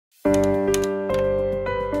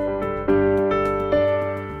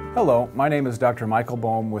Hello, my name is Dr. Michael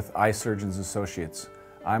Boehm with Eye Surgeons Associates.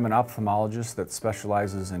 I'm an ophthalmologist that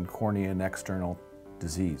specializes in cornea and external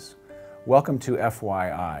disease. Welcome to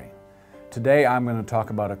FYI. Today I'm going to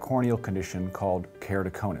talk about a corneal condition called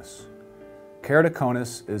keratoconus.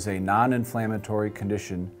 Keratoconus is a non-inflammatory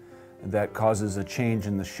condition that causes a change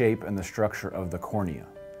in the shape and the structure of the cornea.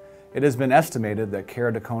 It has been estimated that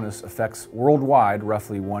keratoconus affects worldwide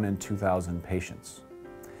roughly 1 in 2,000 patients.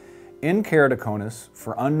 In keratoconus,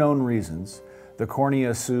 for unknown reasons, the cornea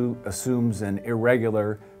assumes an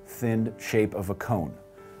irregular, thinned shape of a cone.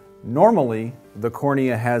 Normally, the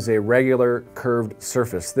cornea has a regular curved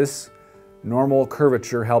surface. This normal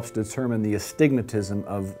curvature helps determine the astigmatism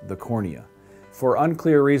of the cornea. For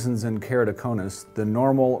unclear reasons in keratoconus, the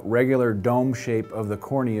normal, regular dome shape of the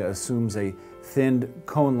cornea assumes a thinned,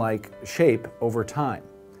 cone-like shape over time.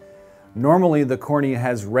 Normally, the cornea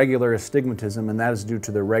has regular astigmatism, and that is due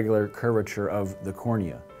to the regular curvature of the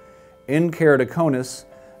cornea. In keratoconus,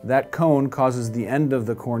 that cone causes the end of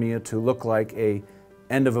the cornea to look like an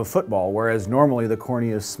end of a football, whereas normally the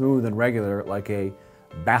cornea is smooth and regular like a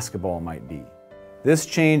basketball might be. This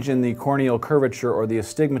change in the corneal curvature or the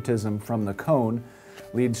astigmatism from the cone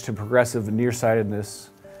leads to progressive nearsightedness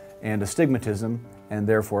and astigmatism, and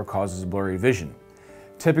therefore causes blurry vision.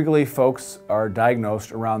 Typically, folks are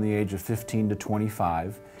diagnosed around the age of 15 to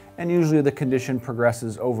 25, and usually the condition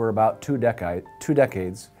progresses over about two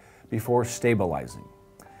decades before stabilizing.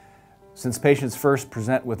 Since patients first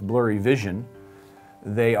present with blurry vision,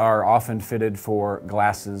 they are often fitted for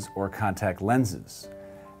glasses or contact lenses.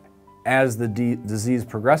 As the disease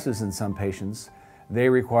progresses in some patients, they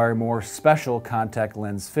require more special contact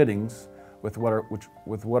lens fittings with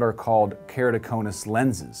what are called keratoconus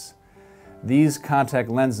lenses. These contact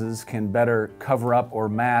lenses can better cover up or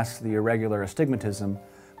mask the irregular astigmatism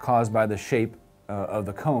caused by the shape of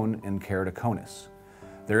the cone in keratoconus.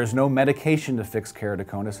 There is no medication to fix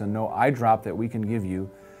keratoconus and no eye drop that we can give you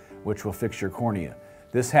which will fix your cornea.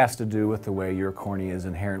 This has to do with the way your cornea is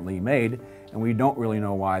inherently made, and we don't really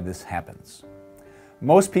know why this happens.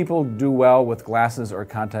 Most people do well with glasses or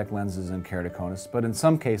contact lenses in keratoconus, but in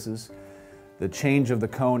some cases, the change of the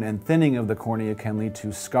cone and thinning of the cornea can lead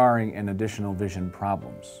to scarring and additional vision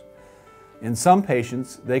problems. In some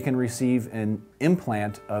patients, they can receive an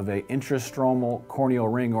implant of an intrastromal corneal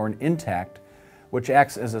ring or an intact, which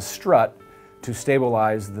acts as a strut to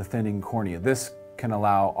stabilize the thinning cornea. This can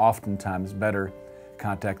allow oftentimes better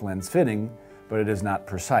contact lens fitting, but it is not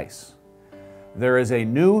precise. There is a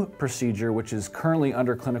new procedure which is currently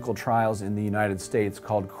under clinical trials in the United States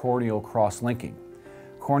called corneal cross-linking.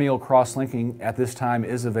 Corneal cross-linking at this time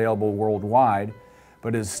is available worldwide,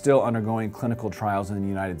 but is still undergoing clinical trials in the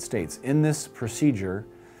United States. In this procedure,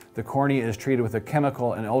 the cornea is treated with a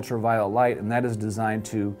chemical and ultraviolet light, and that is designed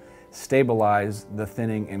to stabilize the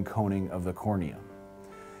thinning and coning of the cornea.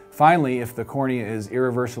 Finally, if the cornea is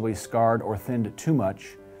irreversibly scarred or thinned too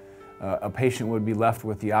much, a patient would be left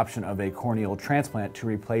with the option of a corneal transplant to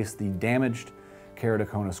replace the damaged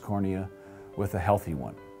keratoconus cornea with a healthy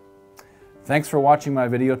one. Thanks for watching my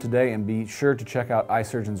video today, and be sure to check out eye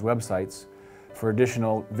surgeons' websites for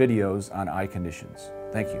additional videos on eye conditions.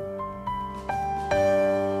 Thank you.